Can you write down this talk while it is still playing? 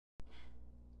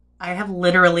I have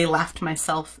literally laughed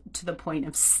myself to the point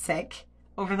of sick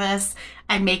over this.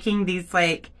 I'm making these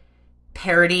like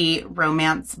parody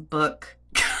romance book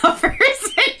covers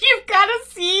and you've got to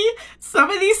see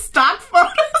some of these stock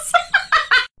photos.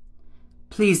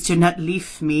 Please do not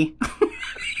leave me.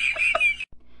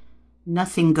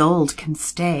 Nothing gold can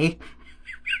stay.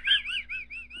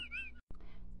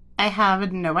 I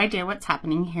have no idea what's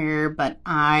happening here, but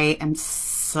I am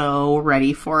so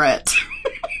ready for it.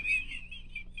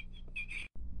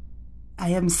 I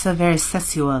am so very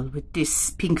sensual with this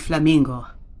pink flamingo.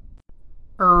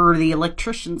 The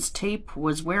electrician's tape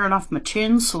was wearing off my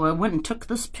chin, so I went and took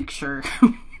this picture.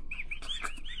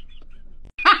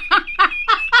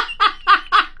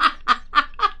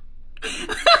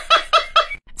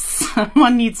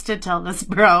 Someone needs to tell this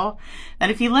bro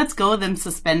that if he lets go of them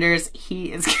suspenders,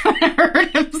 he is gonna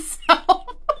hurt himself.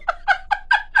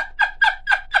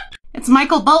 It's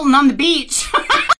Michael Bolton on the beach.